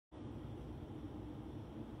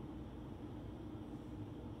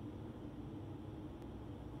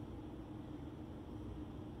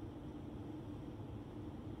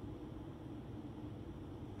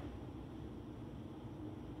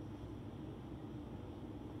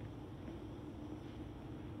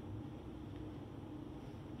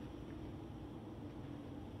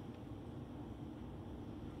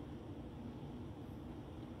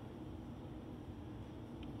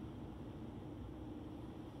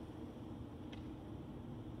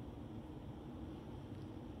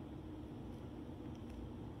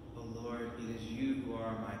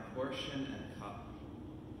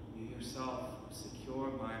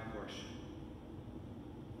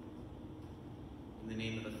the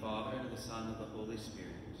name of the Father, and of the Son, and of the Holy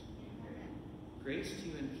Spirit. Amen. Grace to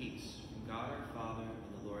you and peace from God our Father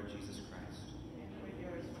and the Lord Jesus Christ. And with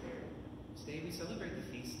your spirit. Today we celebrate the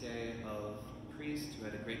feast day of a priest who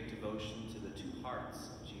had a great devotion to the two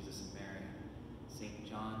hearts of Jesus and Mary, St.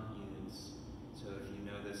 John Eudes. So if you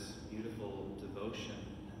know this beautiful devotion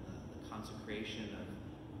and the consecration of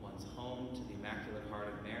one's home to the Immaculate Heart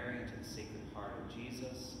of Mary and to the Sacred Heart of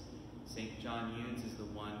Jesus, St. John Eudes is the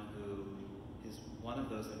one who is one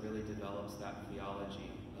of those that really develops that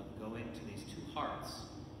theology of going to these two hearts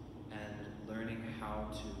and learning how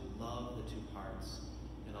to love the two hearts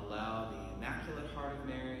and allow the Immaculate Heart of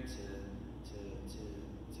Mary to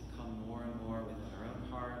come more and more within our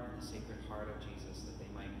own heart and the Sacred Heart of Jesus, that they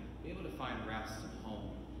might be able to find rest and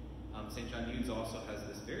home. St. John Eudes also has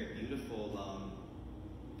this very beautiful,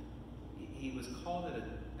 he was called at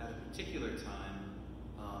a particular time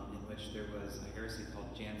in which there was a heresy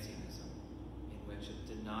called Jansenism, in which it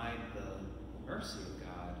denied the mercy of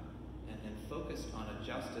God and focused on a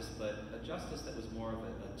justice, but a justice that was more of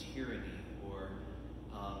a tyranny or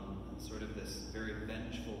sort of this very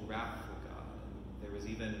vengeful, wrathful God. And there was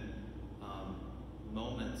even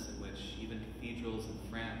moments in which even cathedrals in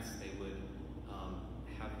France, they would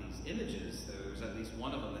have these images. There was at least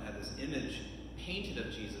one of them that had this image painted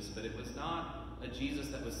of Jesus, but it was not a Jesus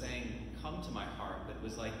that was saying, come to my heart, but it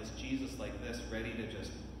was like this Jesus like this, ready to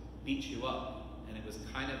just beat you up. And it was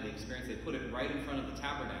kind of the experience. They put it right in front of the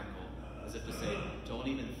tabernacle, as if to say, don't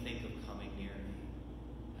even think of coming near me.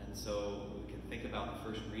 And so we can think about the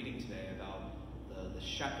first reading today about the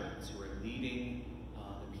shepherds who are leading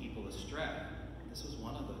the people astray. This was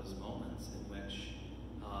one of those moments in which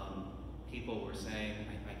people were saying,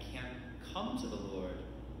 I can't come to the Lord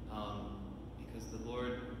because the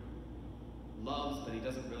Lord loves, but he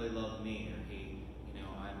doesn't really love me, or he,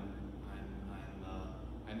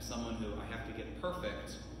 I'm someone who I have to get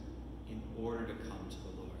perfect in order to come to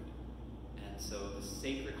the Lord. And so the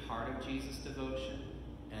Sacred Heart of Jesus devotion,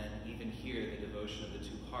 and even here the devotion of the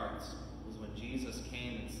two hearts, was when Jesus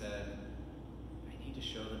came and said, I need to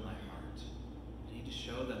show them my heart. I need to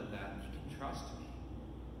show them that you can trust me.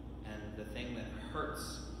 And the thing that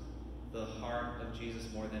hurts the heart of Jesus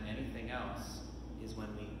more than anything else is when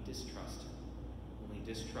we distrust him. When we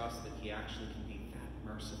distrust that he actually can be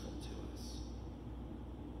that merciful to us.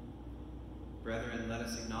 Brethren, let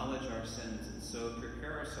us acknowledge our sins and so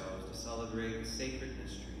prepare ourselves to celebrate the sacred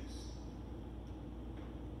mysteries.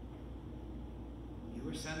 You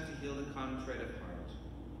were sent to heal the contrite of heart.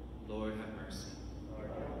 Lord, have mercy. Lord,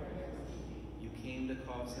 have mercy. You came to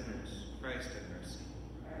call sinners. Christ, have mercy.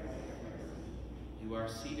 Christ, have mercy. You are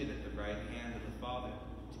seated at the right hand of the Father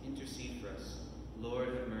to intercede for us. Lord,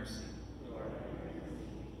 have mercy. Lord, have mercy.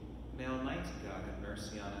 May Almighty God have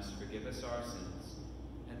mercy on us, forgive us our sins,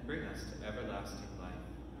 and bring us to everlasting life.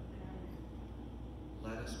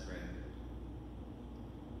 Let us pray.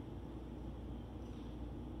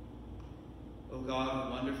 O God,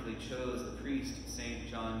 who wonderfully chose the priest St.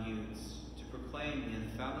 John Eudes to proclaim the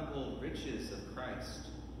infallible riches of Christ,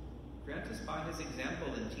 grant us by his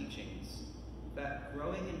example and teachings that,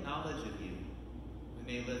 growing in knowledge of you,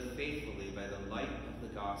 we may live faithfully by the light of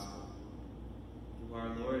the gospel. Through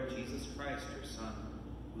our Lord Jesus Christ, your Son,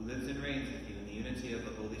 who lives and reigns with you in the unity of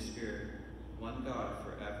the Holy Spirit, one God,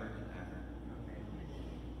 forever and ever.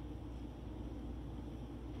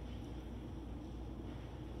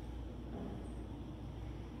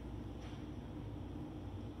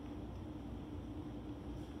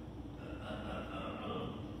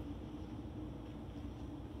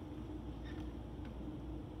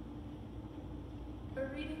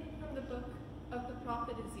 A reading from the book of the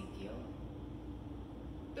prophet Ezekiel.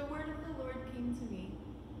 The word of the Lord came to me,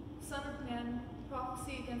 Son of man,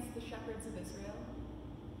 prophecy against the shepherds of Israel.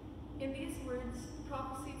 In these words,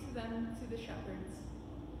 prophecy to them, to the shepherds.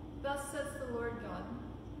 Thus says the Lord God,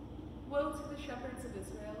 woe to the shepherds of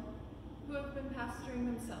Israel, who have been pasturing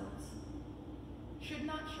themselves. Should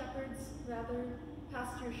not shepherds rather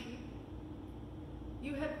pasture sheep?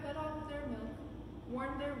 You have fed off their milk,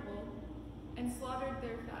 worn their wool, and slaughtered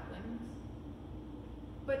their fatlings.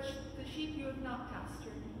 But the sheep you have not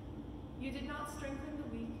pastured. You did not strengthen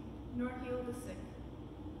the weak, nor heal the sick,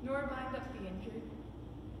 nor bind up the injured.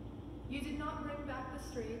 You did not bring back the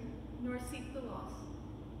strayed, nor seek the lost,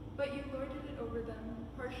 but you lorded it over them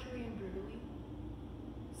harshly and brutally.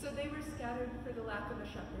 So they were scattered for the lack of a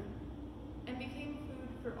shepherd, and became food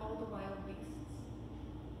for all the wild beasts.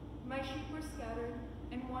 My sheep were scattered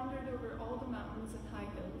and wandered over all the mountains and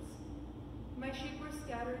high hills. My sheep were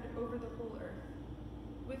scattered over the whole earth,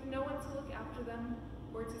 with no one to look after them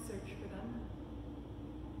or to search for them.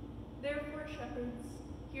 Therefore, shepherds,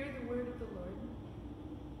 hear the word of the Lord.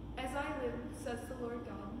 I live, says the Lord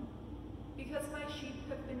God, because my sheep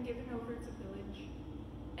have been given over to pillage,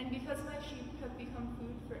 and because my sheep have become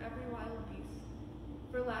food for every wild beast,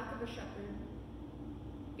 for lack of a shepherd,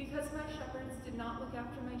 because my shepherds did not look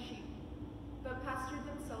after my sheep, but pastured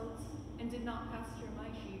themselves and did not pasture my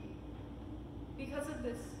sheep. Because of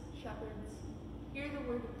this, shepherds, hear the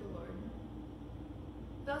word of the Lord.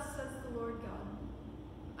 Thus says the Lord God,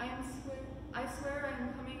 I swear I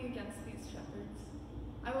am coming against these shepherds.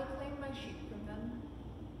 I will claim my sheep from them.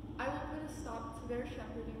 I will put a stop to their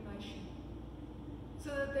shepherding my sheep, so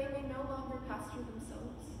that they may no longer pasture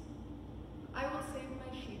themselves. I will save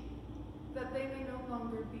my sheep, that they may no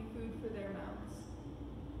longer be food for their mouths.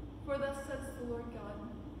 For thus says the Lord God,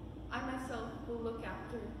 I myself will look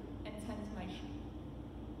after and tend my sheep.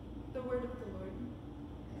 The word of the Lord.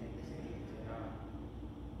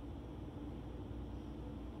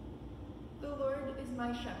 The Lord is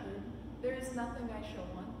my shepherd, there is nothing I shall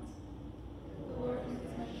want. The Lord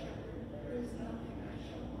is my shepherd, there is nothing I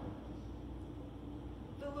shall want.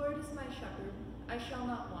 The Lord is my shepherd, I shall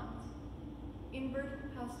not want. In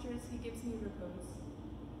verdant pastures he gives me repose.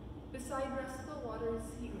 Beside restful waters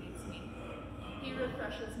he leads me. He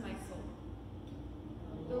refreshes my soul.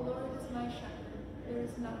 The Lord is my shepherd, there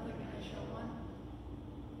is nothing I shall want.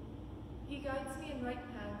 He guides me in right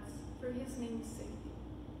paths for his name's sake.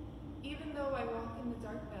 Even though I walk in the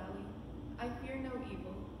dark valley, I fear no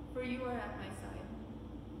evil, for you are at my side.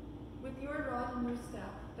 With your rod and your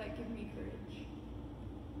staff that give me courage.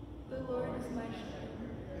 The Lord is my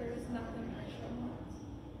shepherd, there is nothing I shall want.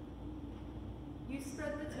 You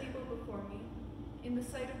spread the table before me, in the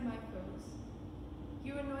sight of my foes.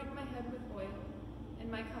 You anoint my head with oil, and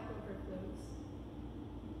my cup overflows.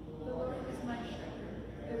 The Lord is my shepherd,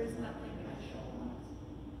 there is nothing I shall want.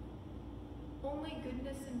 Only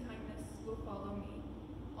goodness and kindness will follow me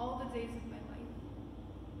all the days of my life,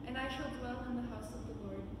 and I shall dwell in the house of the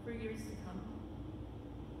Lord for years to come.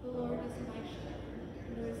 The Lord is my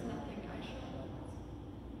shepherd, there is nothing I shall want.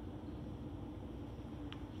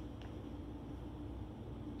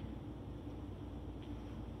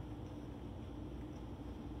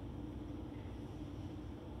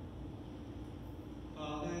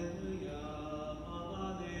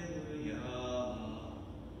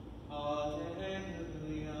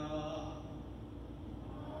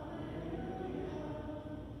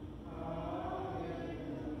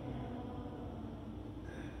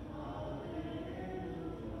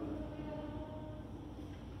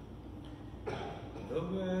 The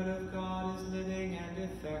word of God is living and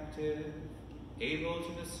effective, able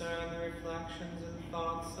to discern the reflections and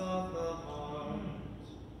thoughts of the heart.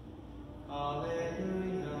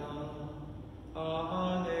 Alleluia,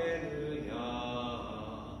 alleluia,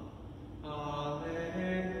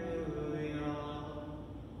 alleluia.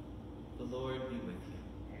 The Lord be with you.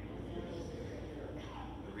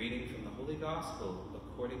 A reading from the Holy Gospel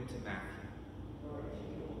according to Matthew.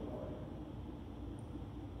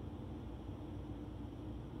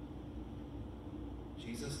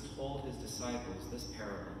 Jesus told his disciples this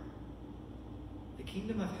parable. The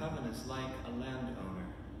kingdom of heaven is like a landowner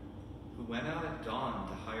who went out at dawn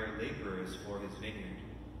to hire laborers for his vineyard.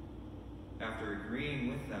 After agreeing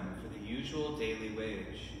with them for the usual daily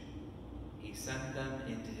wage, he sent them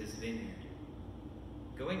into his vineyard.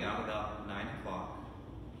 Going out about 9 o'clock,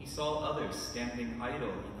 he saw others standing idle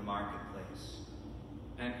in the marketplace.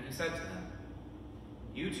 And he said to them,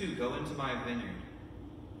 "You too go into my vineyard,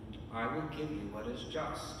 I will give you what is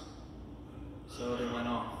just." So they went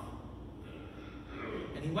off.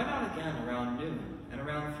 And he went out again around noon and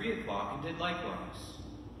around 3 o'clock and did likewise.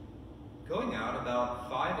 Going out about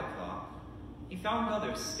 5 o'clock, he found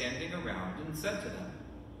others standing around and said to them,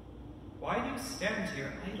 "Why do you stand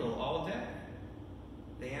here idle all day?"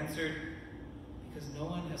 They answered, "Because no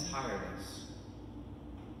one has hired us."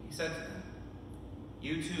 He said to them,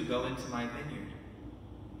 "You too go into my vineyard."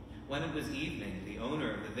 When it was evening, the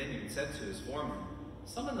owner of the vineyard said to his foreman,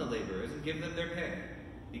 "Summon the laborers and give them their pay,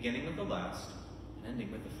 beginning with the last and ending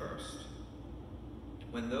with the first."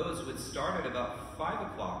 When those who had started about 5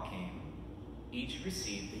 o'clock came, each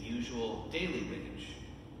received the usual daily wage.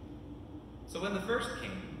 So when the first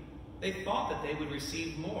came, they thought that they would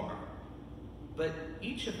receive more, but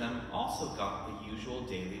each of them also got the usual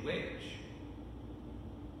daily wage.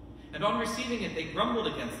 And on receiving it, they grumbled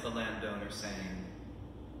against the landowner, saying,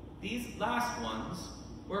 "These last ones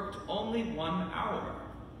worked only 1 hour,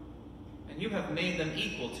 and you have made them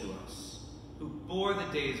equal to us, who bore the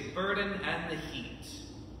day's burden and the heat."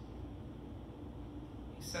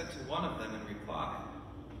 He said to one of them in reply,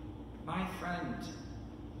 "My friend,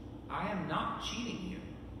 I am not cheating you.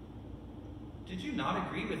 Did you not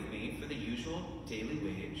agree with me for the usual daily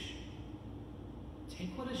wage?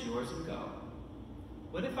 Take what is yours and go.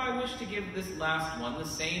 What if I wish to give this last one the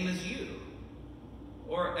same as you?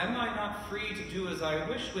 Or am I not free to do as I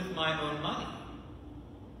wish with my own money?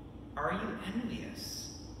 Are you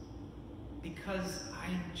envious because I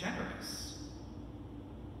am generous?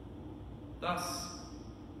 Thus,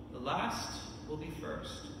 the last will be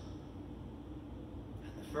first,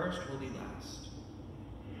 and the first will be last.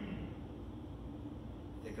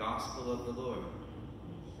 The Gospel of the Lord.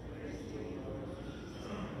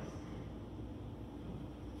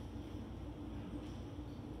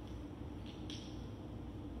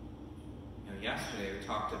 Yesterday we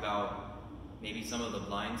talked about maybe some of the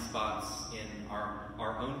blind spots in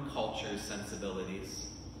our own culture's sensibilities.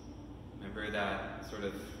 Remember that sort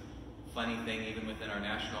of funny thing even within our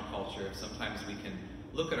national culture, sometimes we can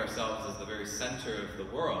look at ourselves as the very center of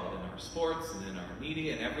the world in our sports and in our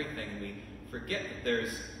media and everything, and we forget that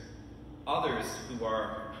there's others who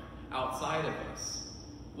are outside of us.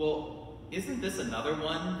 Well, isn't this another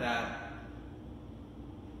one that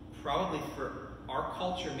probably for our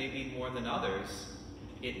culture, maybe more than others,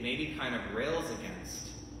 it maybe kind of rails against?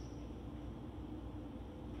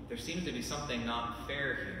 There seems to be something not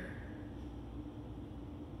fair here.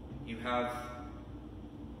 You have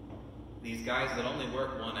these guys that only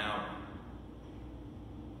work 1 hour.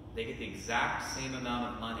 They get the exact same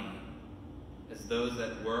amount of money as those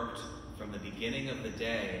that worked from the beginning of the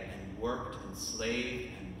day and worked and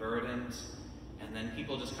slaved and burdened, and then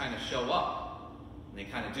people just kind of show up and they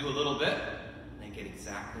kind of do a little bit and they get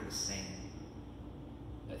exactly the same.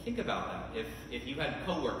 Think about that. If you had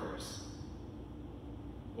coworkers,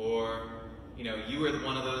 or you were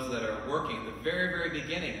one of those that are working at the very, very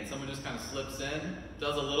beginning, and someone just kind of slips in,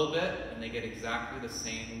 does a little bit, and they get exactly the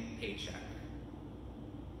same paycheck.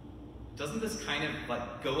 Doesn't this kind of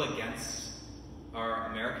go against our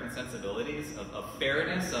American sensibilities of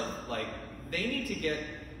fairness, of they need to get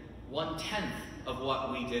 1/10 of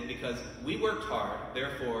what we did because we worked hard,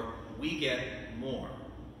 therefore we get more.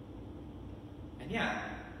 And yet,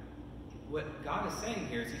 what God is saying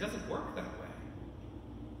here is He doesn't work that way.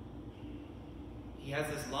 He has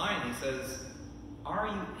this line, He says, "Are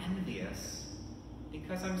you envious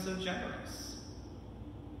because I'm so generous?"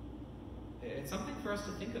 It's something for us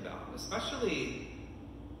to think about, especially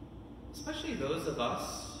those of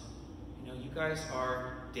us, you guys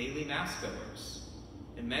are daily mass goers.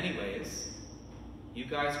 In many ways, you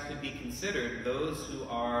guys could be considered those who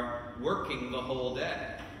are working the whole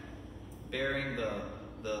day, bearing the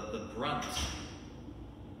brunt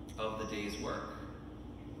of the day's work.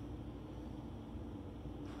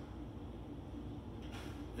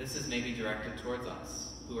 This is maybe directed towards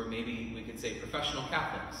us, who are maybe, we could say, professional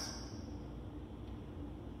Catholics.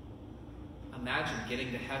 Imagine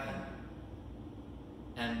getting to heaven,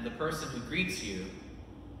 and the person who greets you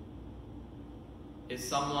is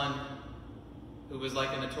someone who was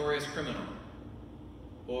like a notorious criminal.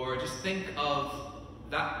 Or just think of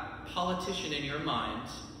that politician in your mind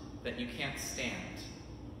that you can't stand.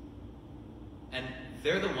 And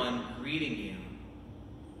they're the one greeting you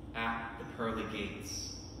at the pearly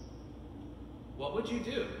gates. What would you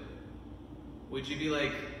do? Would you be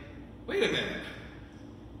like, "Wait a minute,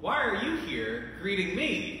 why are you here greeting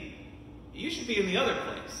me? You should be in the other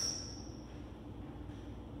place"?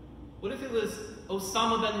 What if it was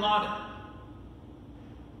Osama bin Laden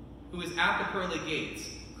who is at the pearly gates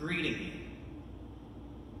greeting you?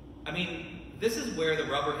 I mean, this is where the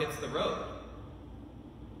rubber hits the road.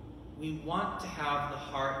 We want to have the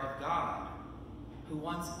heart of God, who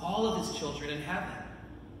wants all of His children in heaven.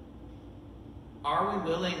 Are we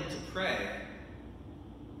willing to pray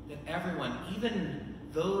that everyone, even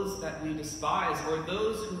those that we despise, or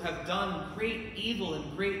those who have done great evil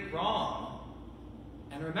and great wrong,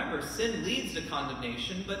 and remember, sin leads to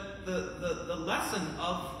condemnation, but the lesson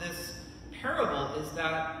of this parable is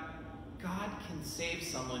that God can save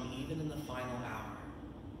someone even in the final hour.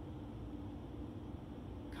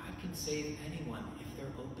 God can save anyone if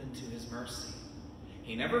they're open to His mercy.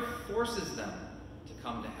 He never forces them to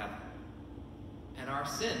come to heaven. And our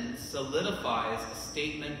sin solidifies a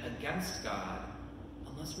statement against God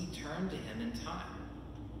unless we turn to Him in time.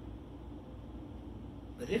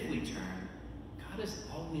 But if we turn, God is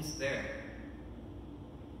always there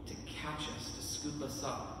to catch us, to scoop us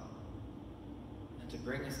up, and to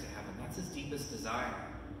bring us to heaven. That's His deepest desire.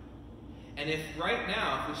 And if right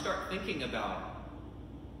now, if we start thinking about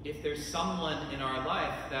if there's someone in our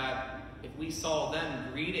life that if we saw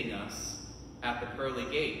them greeting us at the pearly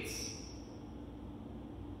gates,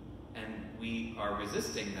 and we are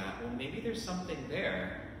resisting that, well, maybe there's something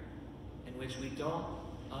there in which we don't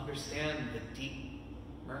understand the deep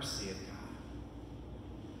mercy of God.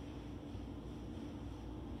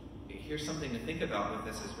 here's something to think about with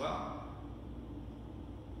this as well.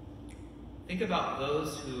 Think about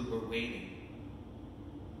those who were waiting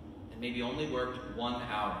and maybe only worked 1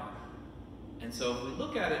 hour. And so if we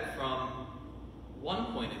look at it from one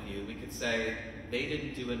point of view, we could say they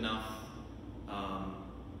didn't do enough,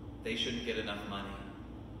 they shouldn't get enough money.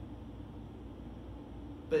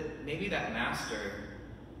 But maybe that master,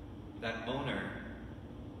 that owner,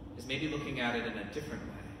 is maybe looking at it in a different way.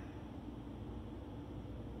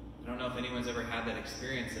 I don't know if anyone's ever had that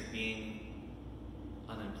experience of being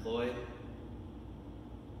unemployed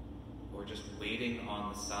or just waiting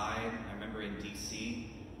on the side. I remember in DC,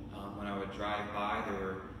 when I would drive by, there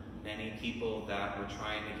were many people that were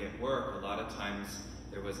trying to get work. A lot of times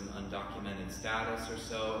there was an undocumented status or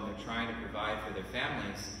so, and they're trying to provide for their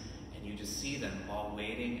families, and you just see them all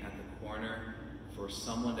waiting at the corner for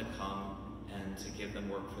someone to come and to give them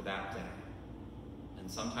work for that day. And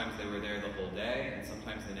sometimes they were there the whole day, and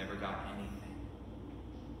sometimes they never got anything.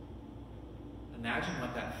 Imagine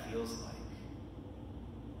what that feels like.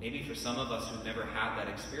 Maybe for some of us who've never had that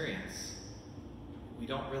experience, we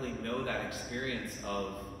don't really know that experience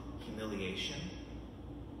of humiliation,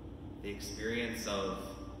 the experience of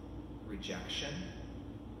rejection,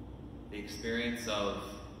 the experience of,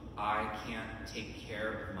 I can't take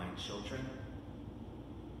care of my children.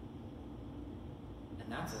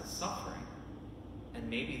 And that's a suffering. And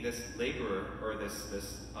maybe this laborer or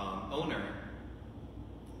this owner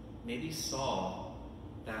maybe saw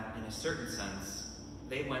that in a certain sense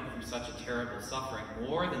they went through such a terrible suffering,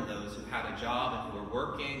 more than those who had a job and who were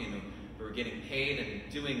working and who were getting paid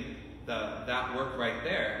and doing that work right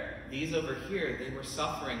there. These over here, they were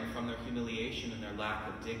suffering from their humiliation and their lack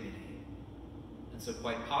of dignity. And so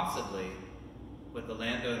quite possibly, what the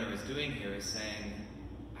landowner is doing here is saying,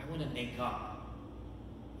 I want to make up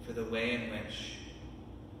for the way in which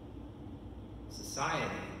society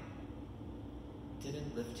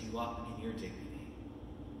didn't lift you up in your dignity,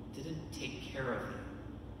 didn't take care of you,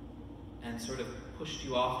 and sort of pushed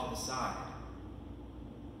you off to the side.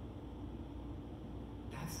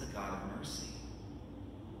 That's the God of mercy.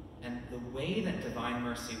 And the way that divine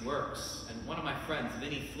mercy works, and one of my friends,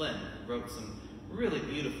 Vinnie Flynn, wrote some really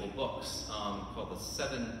beautiful books called The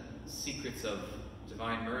 7 Secrets of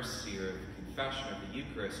Divine Mercy, or Confession, or the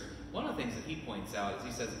Eucharist. One of the things that he points out is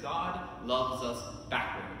he says, God loves us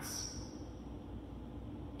backwards.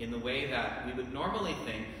 In the way that we would normally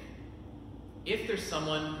think, if there's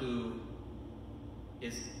someone who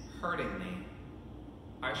is hurting me,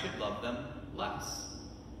 I should love them less.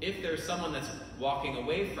 If there's someone that's walking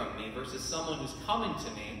away from me versus someone who's coming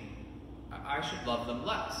to me, I should love them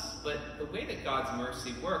less. But the way that God's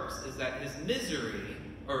mercy works is that his misery,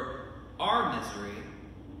 or our misery,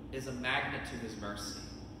 is a magnet to his mercy.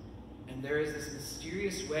 And there is this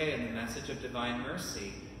mysterious way in the message of divine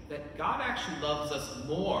mercy that God actually loves us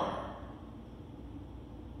more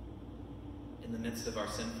in the midst of our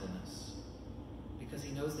sinfulness, because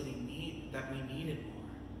he knows that we need it more.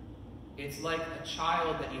 It's like a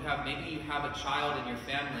child that you have. Maybe you have a child in your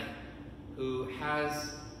family who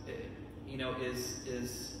has,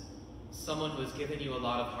 is someone who has given you a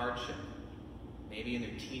lot of hardship. Maybe in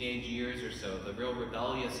their teenage years or so, the real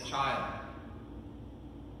rebellious child.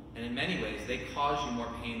 And in many ways, they cause you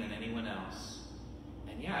more pain than anyone else.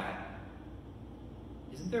 And yet,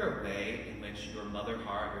 isn't there a way in which your mother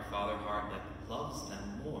heart, your father heart, loves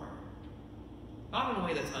them more? Not in a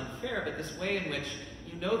way that's unfair, but this way in which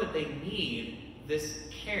you know that they need this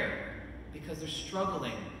care because they're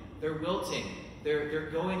struggling, they're wilting, they're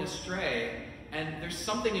going astray, and there's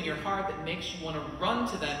something in your heart that makes you want to run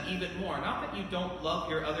to them even more. Not that you don't love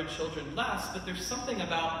your other children less, but there's something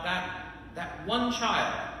about that one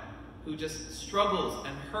child who just struggles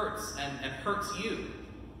and hurts you,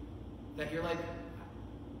 that you're like,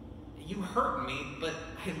 you hurt me, but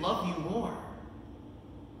I love you more.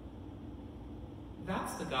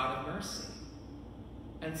 That's the God of mercy.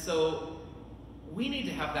 And so we need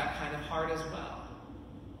to have that kind of heart as well.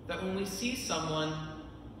 That when we see someone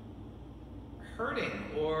hurting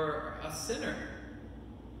or a sinner,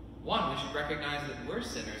 one, we should recognize that we're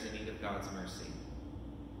sinners in need of God's mercy.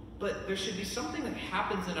 But there should be something that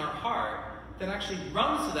happens in our heart that actually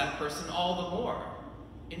runs to that person all the more.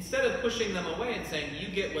 Instead of pushing them away and saying, you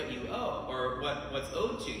get what you owe, or what's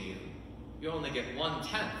owed to you, you only get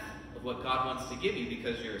 1/10 of what God wants to give you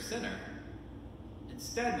because you're a sinner.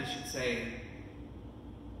 Instead, we should say,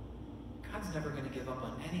 God's never going to give up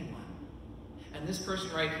on anyone. And this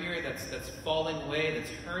person right here that's falling away,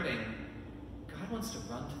 that's hurting, God wants to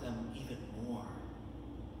run to them even more.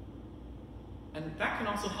 And that can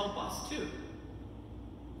also help us too.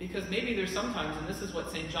 Because maybe there's sometimes, and this is what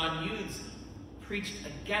St. John Eudes preached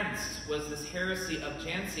against was this heresy of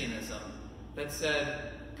Jansenism that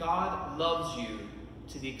said God loves you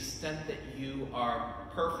to the extent that you are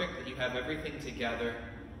perfect, that you have everything together.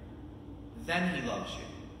 Then he loves you.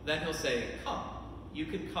 Then he'll say, come. You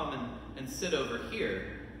can come and sit over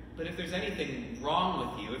here. But if there's anything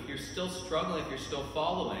wrong with you, if you're still struggling, if you're still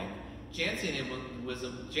following, Jansenism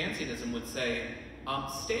would say,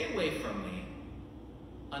 stay away from me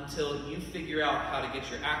until you figure out how to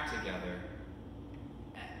get your act together.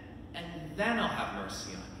 And then I'll have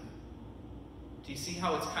mercy on you. Do you see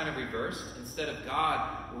how it's kind of reversed? Instead of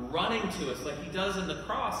God running to us like he does in the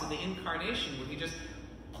cross, in the incarnation, where he just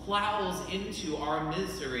plows into our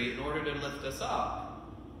misery in order to lift us up.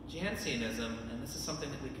 Jansenism, and this is something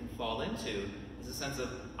that we can fall into, is a sense of,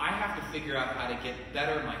 I have to figure out how to get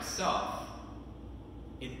better myself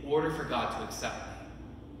in order for God to accept me.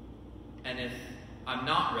 And if I'm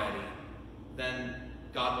not ready, then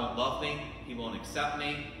God won't love me, he won't accept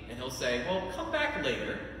me, and he'll say, well, come back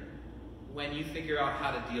later when you figure out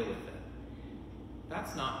how to deal with it.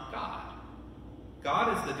 That's not God.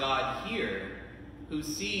 God is the God here who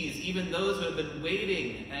sees even those who have been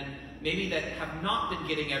waiting and maybe that have not been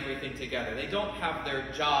getting everything together. They don't have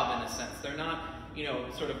their job in a sense. They're not,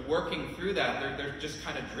 sort of working through that. They're just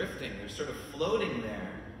kind of drifting. They're sort of floating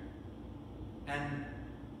there. And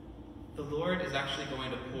the Lord is actually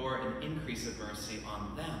going to pour an increase of mercy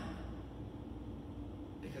on them.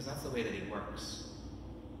 Because that's the way that he works.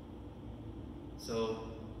 So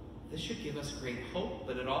this should give us great hope,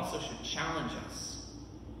 but it also should challenge us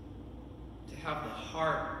to have the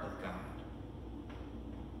heart of God.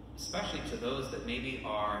 Especially to those that maybe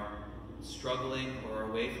are struggling or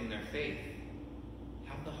away from their faith.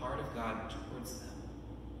 Have the heart of God towards them.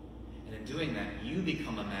 And in doing that, you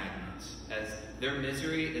become a magnet. As their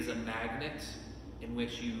misery is a magnet in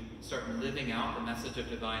which you start living out the message of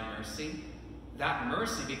divine mercy, that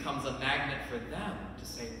mercy becomes a magnet for them to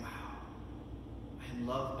say, wow, I am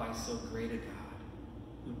loved by so great a God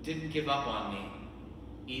who didn't give up on me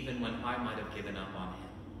even when I might have given up on him.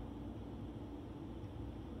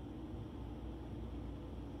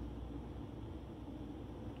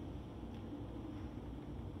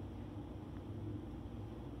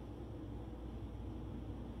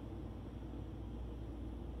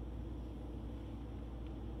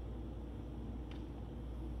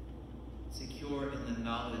 Secure in the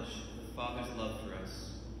knowledge of the Father's love for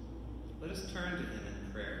us, let us turn to him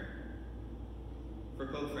in prayer. For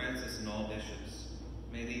Pope Francis and all bishops,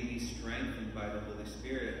 may they be strengthened by the Holy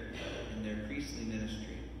Spirit in their priestly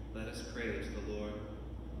ministry. Let us pray to the Lord.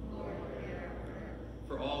 Lord, hear our prayer.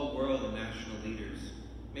 For all world and national leaders,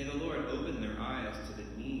 may the Lord open their eyes to the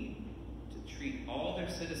need to treat all their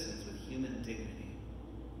citizens with human dignity.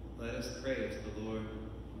 Let us pray to the Lord.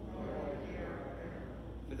 Lord, hear our prayer.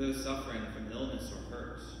 For those suffering from illness or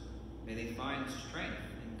hurt, may they find strength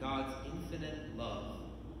in God's infinite love.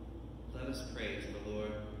 Let us pray to the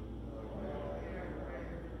Lord. Lord, hear our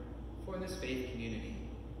prayer. For this faith community,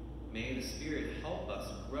 may the Spirit help us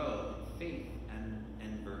grow in faith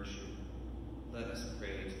and virtue. Let us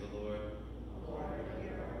pray to the Lord. Lord,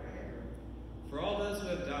 hear our prayer. For all those who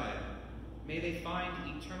have died, may they find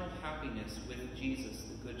eternal happiness with Jesus,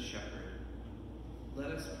 the Good Shepherd.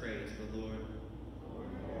 Let us pray to the Lord.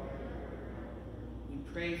 We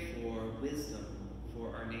pray for wisdom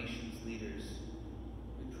for our nation's leaders.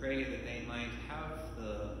 We pray that they might have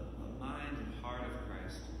the mind and heart of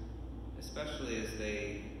Christ, especially as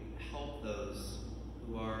they help those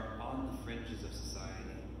who are on the fringes of society.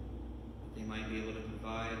 That they might be able to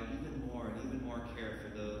provide even more care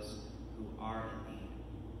for those who are in need,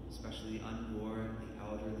 especially the unborn, the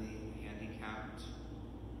elderly, the handicapped,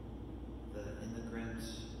 the immigrant,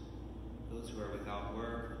 those who are without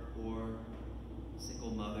work, the poor,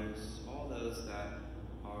 single mothers, all those that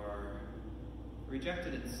are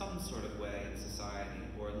rejected in some sort of way in society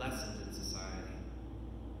or lessened in society,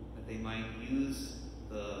 that they might use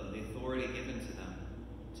the authority given to them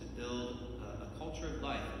to build a culture of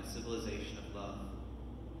life and a civilization of love.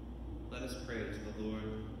 Let us pray to the Lord.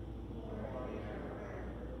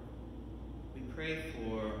 We pray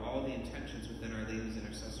for all the intentions within Our Lady's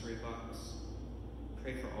intercessory box.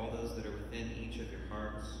 Pray for all those that are within each of your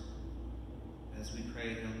hearts. As we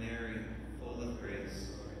pray, Hail Mary, full of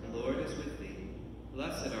grace, the Lord is with thee.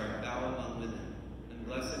 Blessed art thou among women, and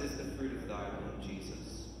blessed is the fruit of thy womb,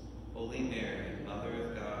 Jesus. Holy Mary, Mother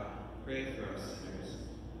of God, pray for us sinners,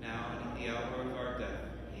 now and in the hour of our death.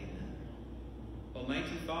 Amen.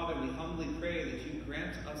 Almighty Father, we humbly pray that you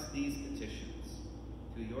grant us these petitions.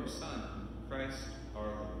 Through your Son, Christ our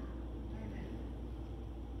Lord.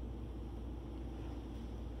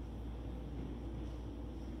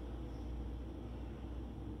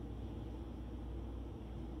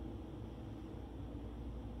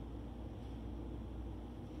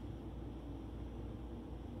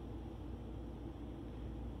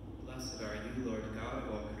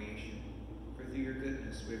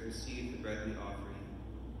 goodness, we have received the bread we offer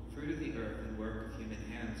you. Fruit of the earth and work of human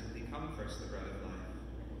hands, will become for us the bread of life.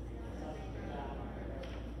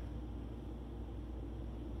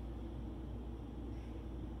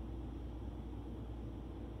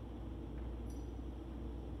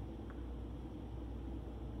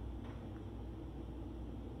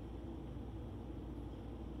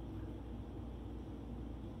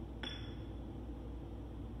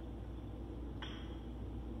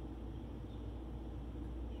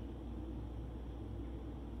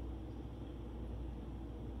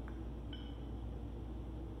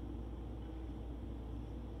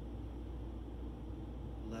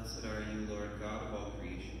 Blessed are you, Lord God of all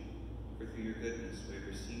creation, for through your goodness we have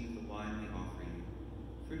received the wine we offer you,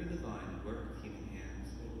 fruit of the vine and work of human hands,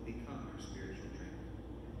 that will become our spiritual drink.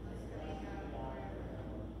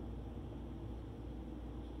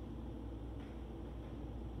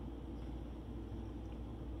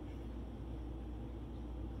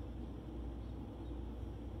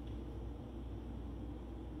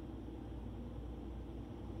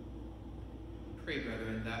 Pray,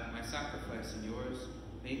 brethren, that my sacrifice and yours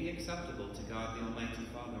may be acceptable to God the Almighty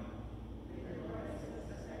Father.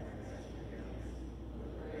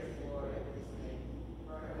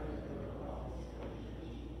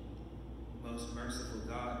 Most merciful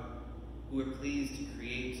God, who were pleased to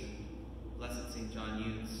create and blessed St. John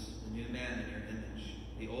Eudes, the new man in your image,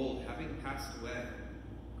 the old having passed away,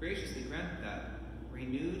 graciously grant that,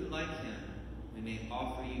 renewed like him, we may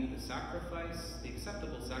offer you the sacrifice, the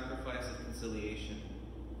acceptable sacrifice of conciliation,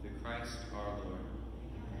 through Christ our Lord.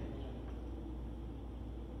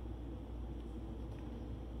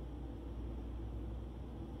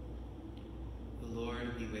 The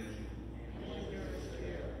Lord be with you.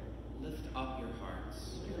 Lift up your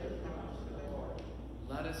hearts.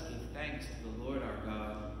 Let us give thanks to the Lord our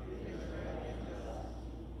God.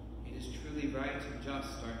 It is truly right and just,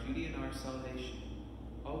 our duty and our salvation,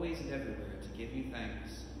 always and everywhere to give you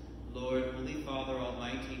thanks, Lord, Holy Father,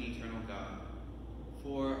 Almighty and eternal God.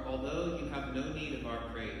 For although you have no need of our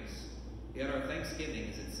praise, yet our thanksgiving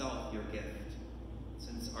is itself your gift,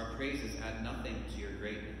 since our praises add nothing to your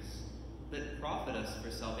greatness, but profit us for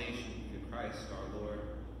salvation through Christ our Lord.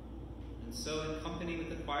 And so, in company with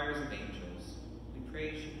the choirs of angels, we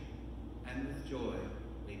praise you, and with joy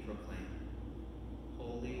we proclaim,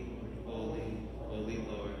 Holy, holy, holy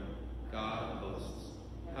Lord, God of hosts,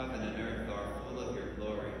 heaven and earth are full of your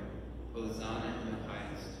glory. Hosanna in the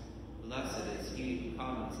highest. Blessed is he who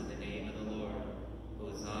comes in the name of the Lord.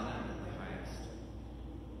 Hosanna in the highest.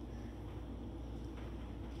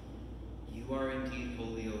 You are indeed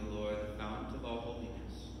holy, O Lord, the fount of all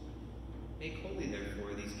holiness. Make holy,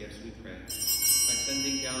 therefore, these gifts, we pray, by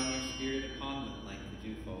sending down your Spirit upon them like the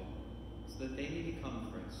dewfall, so that they may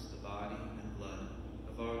become for us the body and blood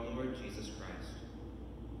of our Lord Jesus Christ.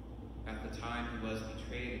 At the time he was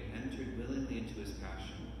betrayed and entered willingly into his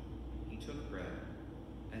passion, he took bread,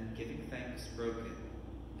 and giving thanks, broke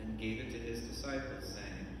it, and gave it to his disciples,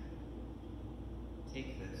 saying,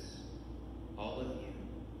 Take this, all of you,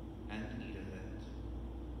 and eat of it,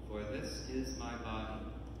 for this is my body,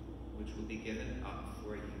 which will be given up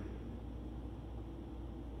for you.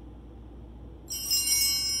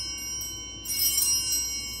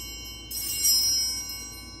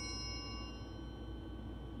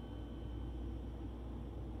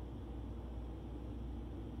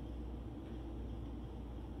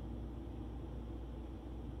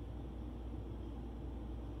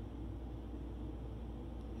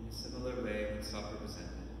 Similar way, when supper was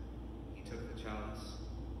ended, he took the chalice,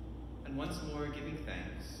 and once more giving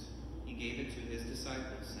thanks, he gave it to his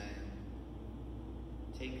disciples, saying,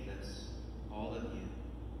 Take this, all of you,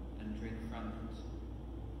 and drink from it,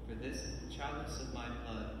 for this is the chalice of my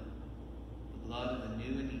blood, the blood of the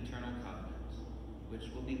new and eternal covenant,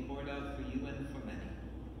 which will be poured out for you and for many,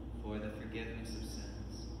 for the forgiveness of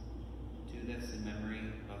sins. Do this in memory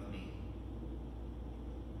of me.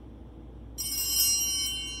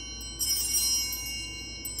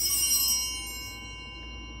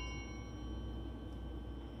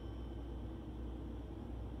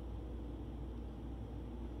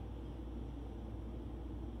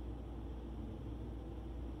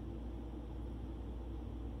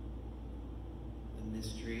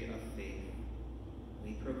 Mystery of faith.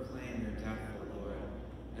 We proclaim your death, O Lord,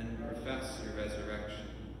 and profess your resurrection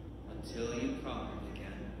until you come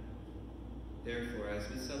again. Therefore, as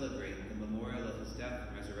we celebrate the memorial of his death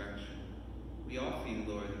and resurrection, we offer you,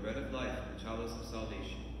 Lord, the bread of life and the chalice of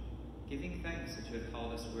salvation, giving thanks that you have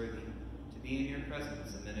held us worthy to be in your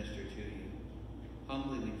presence and minister to you.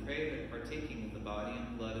 Humbly we pray that, partaking of the body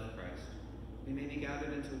and blood of Christ, we may be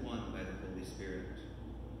gathered into one by the Holy Spirit.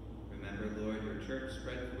 Remember, Lord, your church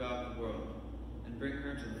spread throughout the world and bring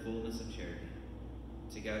her to the fullness of charity.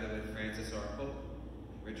 Together with Francis, our Pope,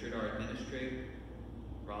 and Richard, our Administrator,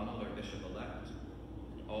 Ronald, our Bishop-elect,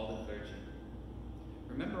 and all the clergy.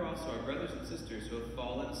 Remember also our brothers and sisters who have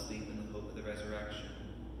fallen asleep in the hope of the resurrection,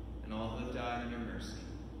 and all who have died in your mercy.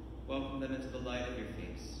 Welcome them into the light of your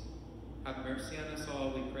face. Have mercy on us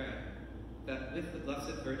all, we pray, that with the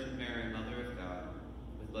Blessed Virgin Mary, Mother of God,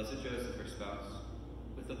 with Blessed Joseph, her spouse,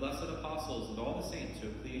 with the blessed apostles and all the saints who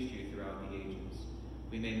have pleased you throughout the ages,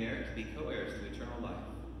 we may merit to be co-heirs to eternal life,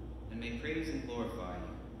 and may praise and glorify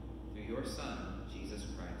you through your Son, Jesus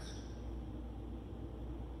Christ.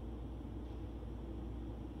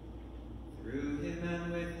 Through him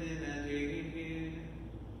and with him and in him,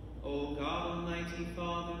 O God, Almighty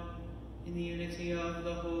Father, in the unity of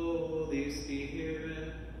the Holy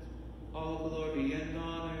Spirit, all glory and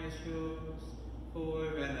honor is yours,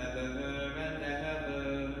 forever and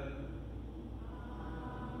ever.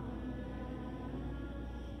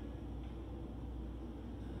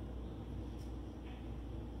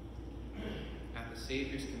 At the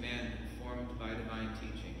Savior's command, informed by divine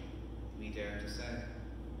teaching, we dare to say,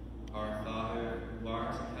 Our Father, who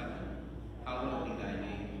art in heaven, hallowed be thy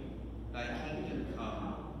name. Thy kingdom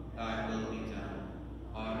come, thy will be done,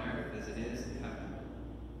 on earth as it is in heaven.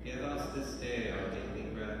 Give us this day our daily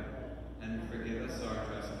bread, and forgive us our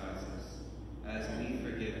trespasses, as we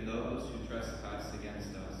forgive those who trespass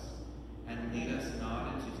against us. And lead us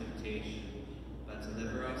not into temptation, but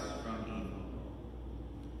deliver us from evil.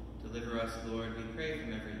 Deliver us, Lord, we pray,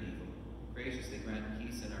 from every evil. Graciously grant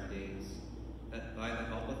peace in our days, that by the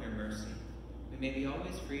help of your mercy, we may be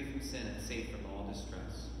always free from sin and safe from all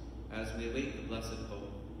distress, as we await the blessed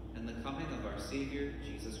hope and the coming of our Savior,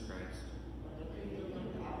 Jesus Christ.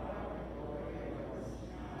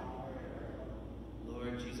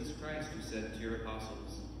 Lord Jesus Christ, who said to your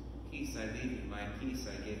apostles, Peace I leave you, my peace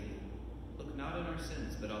I give you, look not on our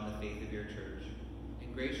sins, but on the faith of your church,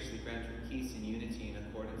 and graciously grant her peace and unity in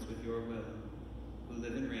accordance with your will, who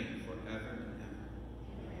live and reign forever and ever.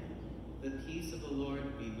 Amen. The peace of the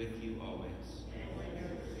Lord be with you always. And with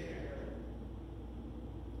your spirit.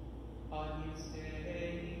 Agnus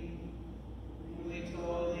Dei, qui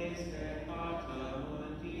tollis peccata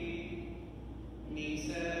mundi,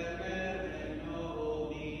 miserere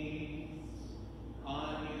nobis.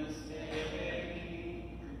 Agnus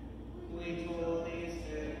Dei, qui tollis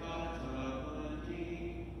peccata mundi,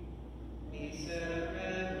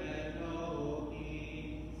 miserere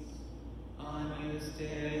nobis. Agnus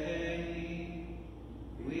Dei,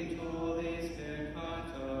 qui tollis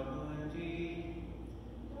peccata mundi,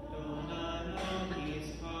 dona nobis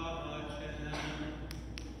pacem.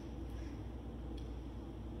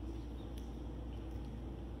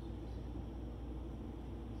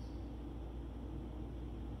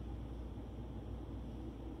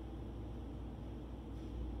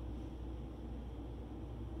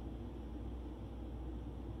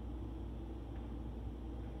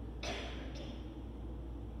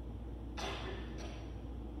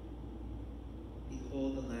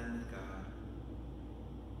 Behold the Lamb of God.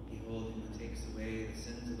 Behold him who takes away the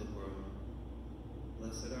sins of the world.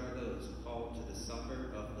 Blessed are those called to the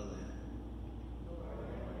supper of the Lamb.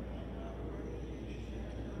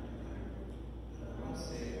 But I will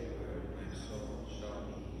say the word, my soul shall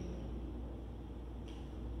be healed.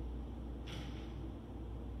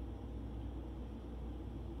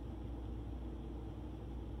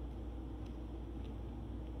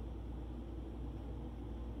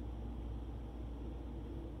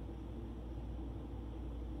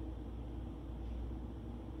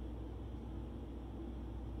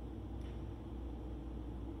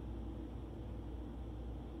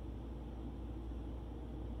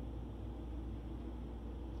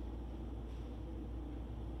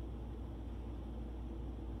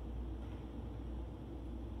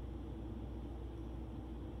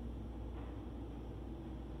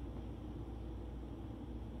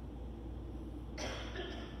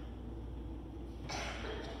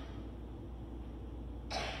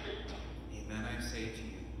 Amen, I say to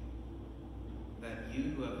you, that you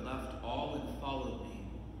who have left all and followed me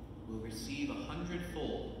will receive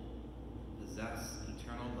 100-fold, possess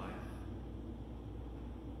eternal life.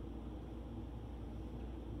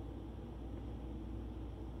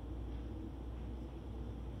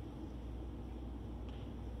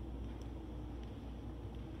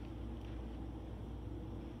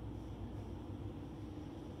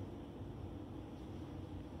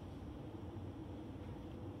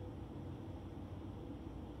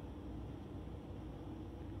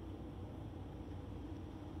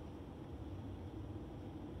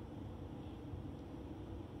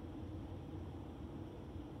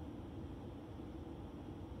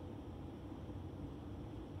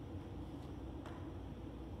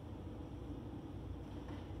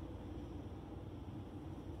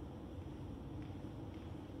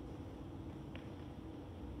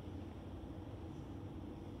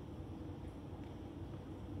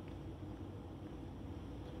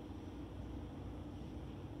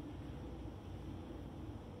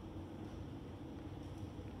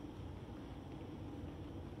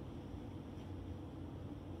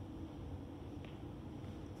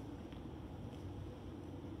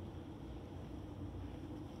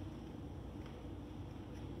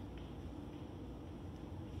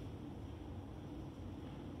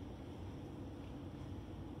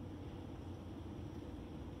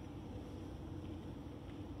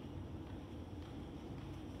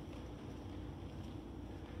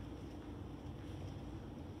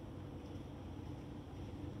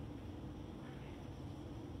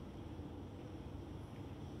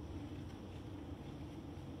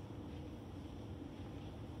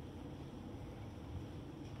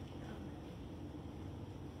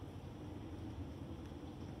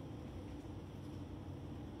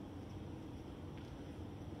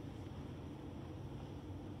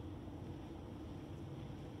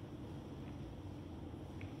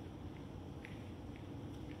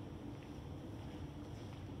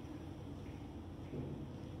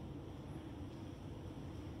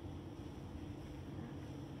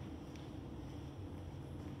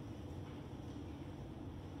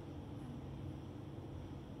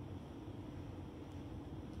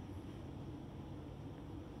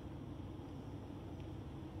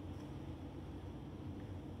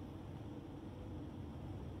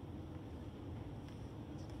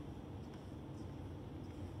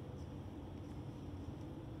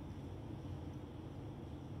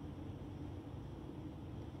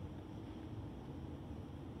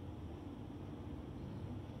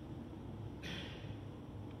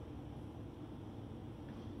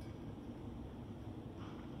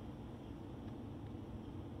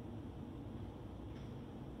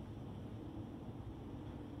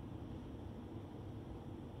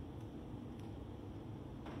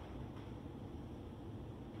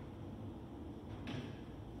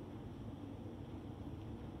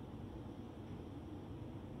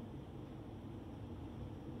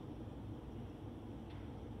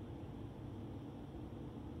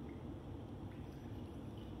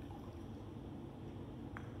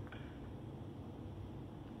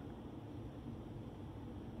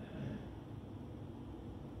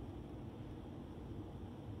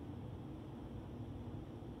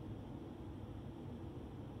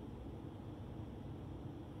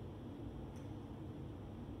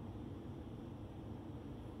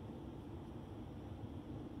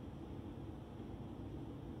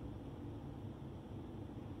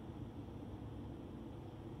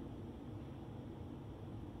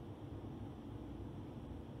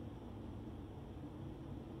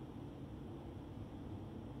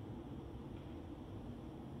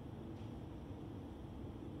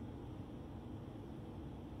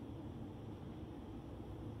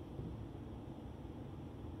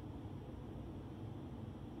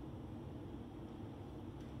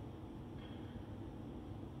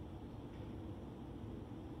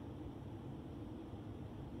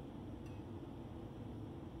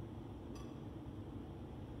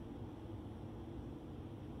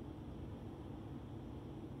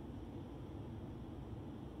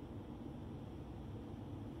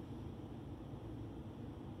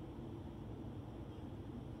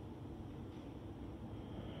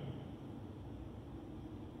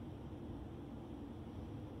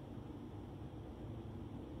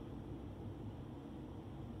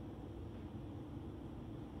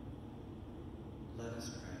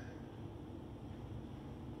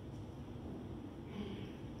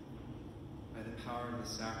 power of the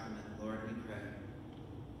sacrament, Lord, we pray,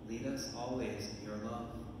 lead us always in your love.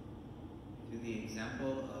 Through the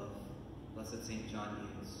example of Blessed St. John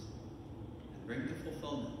Eudes, and bring to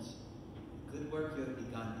fulfillment the good work you have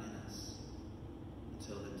begun in us,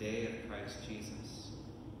 until the day of Christ Jesus,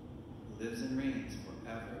 who lives and reigns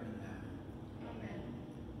forever and ever. Amen.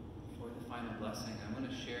 For the final blessing, I want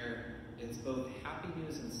to share, it's both happy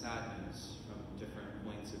news and sad news from different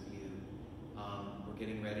points of view. We're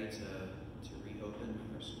getting ready to reopen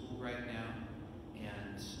our school right now,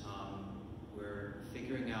 and we're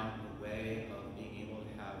figuring out a way of being able to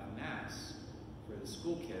have Mass for the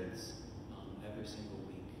school kids every single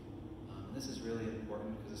week. This is really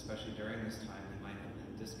important because especially during this time, they might have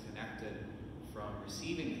been disconnected from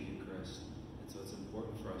receiving the Eucharist, and so it's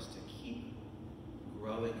important for us to keep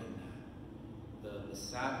growing in that. The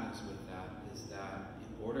sad news with that is that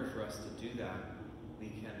in order for us to do that, we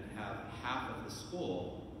can have half of the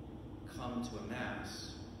school come to a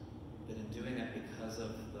Mass, but in doing that, because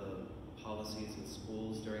of the policies of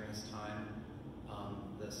schools during this time,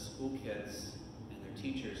 the school kids and their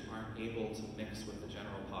teachers aren't able to mix with the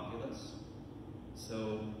general populace.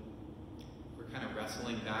 So we're kind of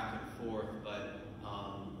wrestling back and forth, but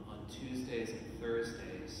on Tuesdays and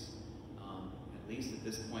Thursdays, at least at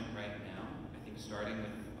this point right now, I think starting with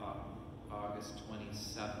August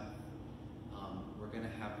 27th, we're going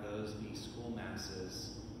to have those be school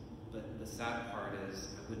Masses. But the sad part is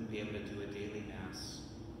I wouldn't be able to do a daily Mass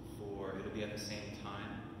it'll be at the same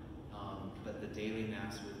time, but the daily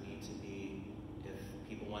Mass would need to be, if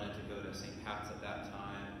people wanted to go to St. Pat's at that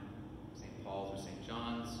time, St. Paul's or St.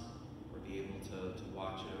 John's, or be able to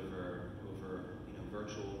watch it over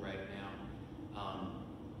virtual right now.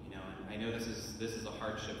 And I know this is a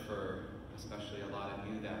hardship for especially a lot of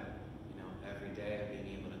you that every day of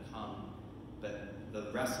being able to come. But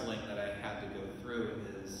the wrestling that I had to go through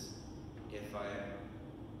is, if I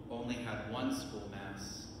only had one school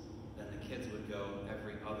Mass, then the kids would go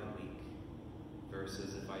every other week,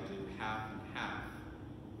 versus if I do half and half,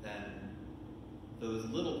 then those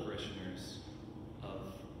little parishioners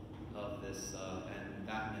of this and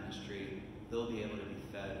that ministry, they'll be able to be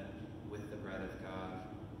fed with the bread of God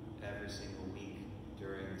every single week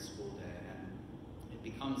during the school day. And it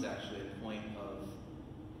becomes actually a point of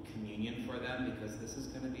communion for them, because this is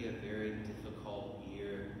going to be a very difficult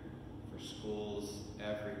year for schools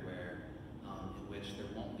everywhere, in which there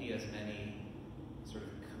won't be as many sort of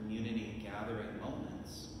community gathering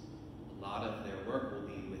moments. A lot of their work will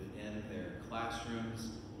be within their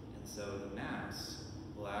classrooms, and so the Mass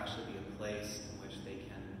will actually be a place in which they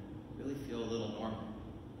can really feel a little normal.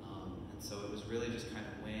 And so it was really just kind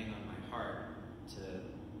of weighing on my heart to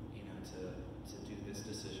do this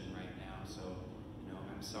decision right now. So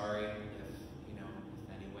I'm sorry if if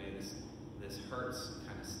any way this hurts,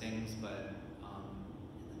 kind of stings, but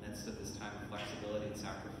in the midst of this time of flexibility and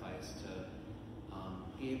sacrifice, to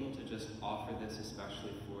be able to just offer this,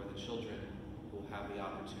 especially for the children who will have the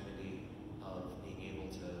opportunity of being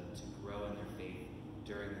able to grow in their faith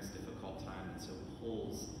during this difficult time that so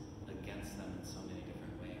pulls against them in so many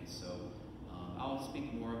different ways. So I'll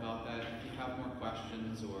speak more about that. If you have more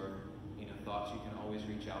questions or thoughts, you can always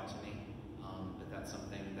reach out to me. But that's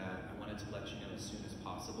something that I wanted to let you know as soon as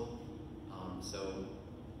possible. So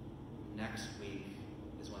next week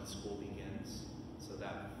is when school begins. So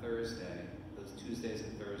that Thursday, those Tuesdays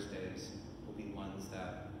and Thursdays will be ones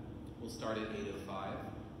that will start at 8:05,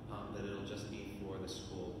 but it'll just be for the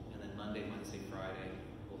school. And then Monday, Wednesday, Friday,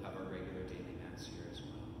 we'll have our regular daily Mass here as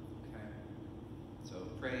well. Okay? So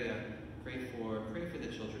pray for the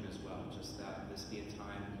children as well, just that this be a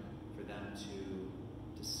time for them to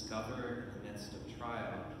discover in the midst of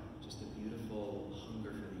trial just a beautiful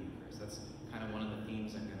hunger for the Eucharist. That's kind of one of the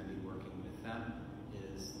themes I'm going to be working with them,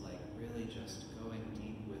 is like really just going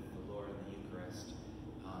deep with the Lord and the Eucharist,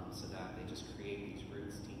 so that they just create these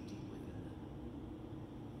roots deep within them.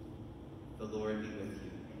 The Lord be with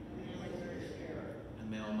you. And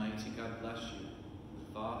may Almighty God bless you,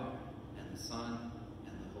 the Father, and the Son,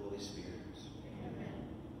 and the Holy Spirit.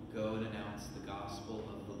 Go and announce the gospel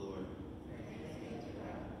of the Lord.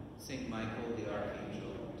 Saint Michael, the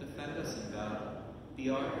Archangel, defend us in battle. Be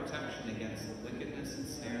our protection against the wickedness and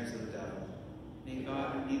snares of the devil. May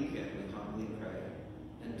God rebuke him, we humbly pray.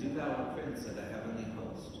 And do thou, O Prince of the heavenly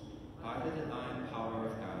host, by the divine power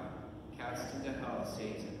of God, cast into hell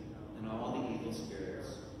Satan and all the evil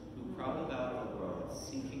spirits who prowl about the world,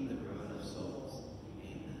 seeking the ruin of souls.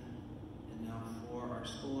 Amen. And now for our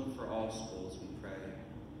school and for all schools we pray.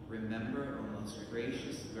 Remember, O most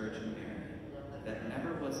gracious Virgin Mary, that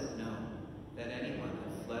never was it known that anyone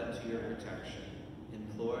who fled to your protection,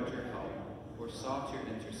 implored your help, or sought your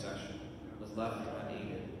intercession, was was left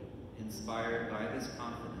unaided. Inspired by this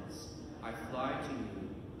confidence, I fly to you,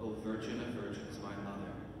 O Virgin of Virgins, my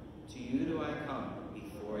Mother. To you do I come,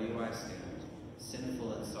 before you I stand,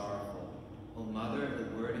 sinful and sorrowful. O Mother of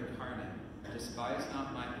the Word incarnate, despise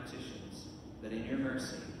not my petitions, but in your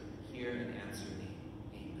mercy hear and answer me.